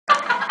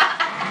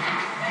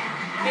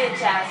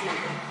bitch ass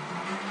nigga.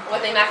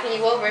 What, they knocking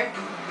you over?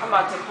 I'm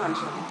about to punch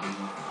him.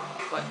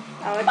 What?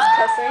 Alex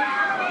cussing.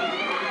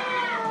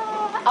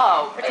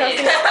 Oh, Cussing.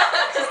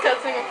 She's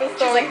cussing with this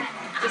She's like,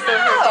 just over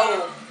her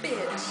oh,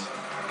 bitch.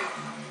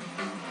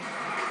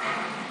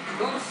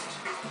 Boost.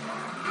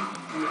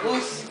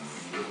 Loose.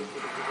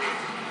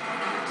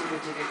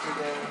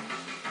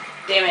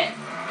 Damn it.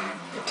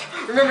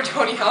 Remember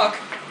Tony Hawk?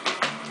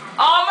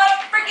 Oh, I'm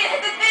gonna freaking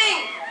hit the thing.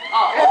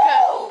 Oh.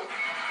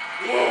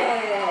 Yeah.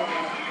 Yeah.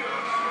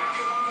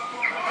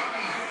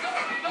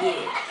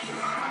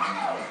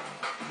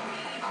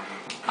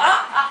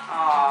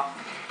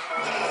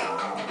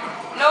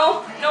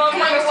 Oh. No, I'm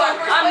number one.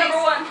 I'm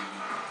number one.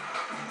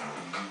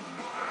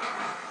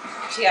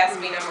 She has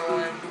to be number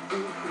one.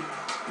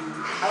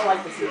 I don't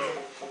like this music.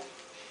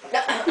 No,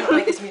 I don't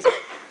like this music.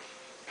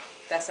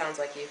 That sounds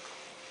like you.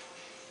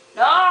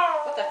 No.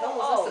 What the hell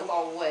was this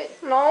about wood?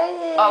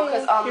 No. Oh,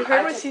 because you heard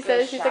I what took she a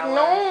said. She's like, shower.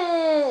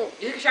 no.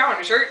 You took a shower in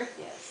your shirt?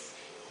 Yes.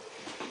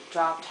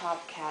 Drop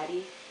top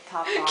caddy.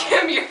 Top bottom.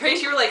 Kim, your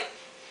face, you were like...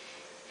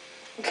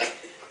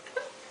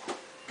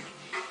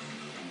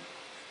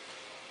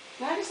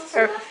 Can I just listen to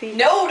Erica that? feet.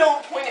 No,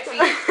 don't point at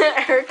feet.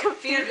 Erica Feet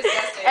feet. are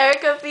disgusting.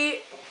 Erica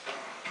feet.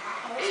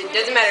 It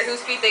doesn't matter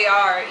whose feet they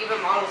are.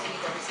 Even models' feet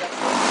are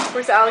disgusting.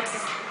 Where's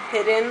Alex's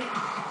hidden?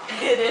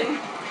 Hidden.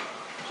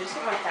 Just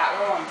get my fat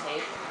roll on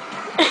tape.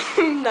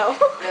 No.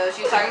 No,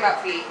 she was talking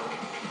about feet.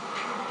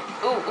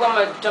 Ooh, I'm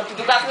gonna jump to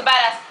the back of the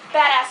badass.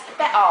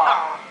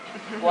 Oh.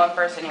 Well, I'm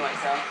first anyway,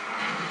 so.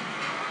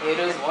 It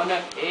is 1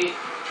 of 8.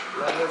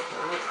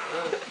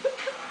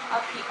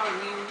 I'll pee on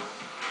you.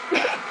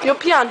 You'll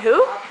pee on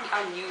who? I'll pee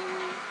on you.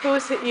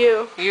 Who's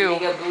you? You.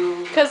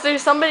 Boo. Because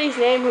there's somebody's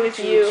name who is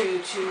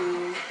you.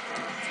 Choo.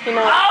 You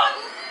know. Oh!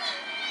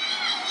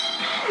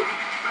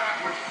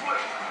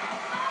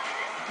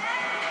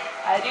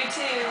 I do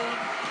too.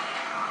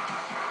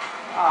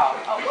 Oh,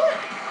 what?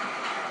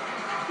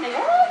 Nigga,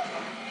 what?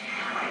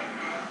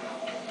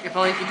 If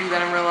only you could do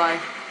that in real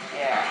life.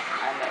 Yeah,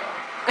 I know.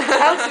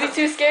 Alex would be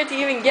too scared to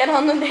even get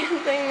on the damn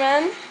thing,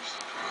 man. Ooh.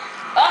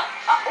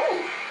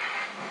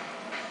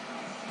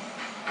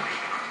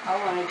 I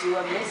want to do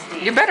a Misty.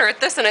 You're better at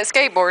this than at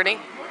skateboarding.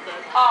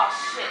 Oh,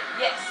 shit,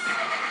 yes.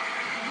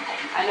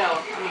 I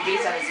know, I'm a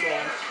beast at this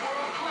game.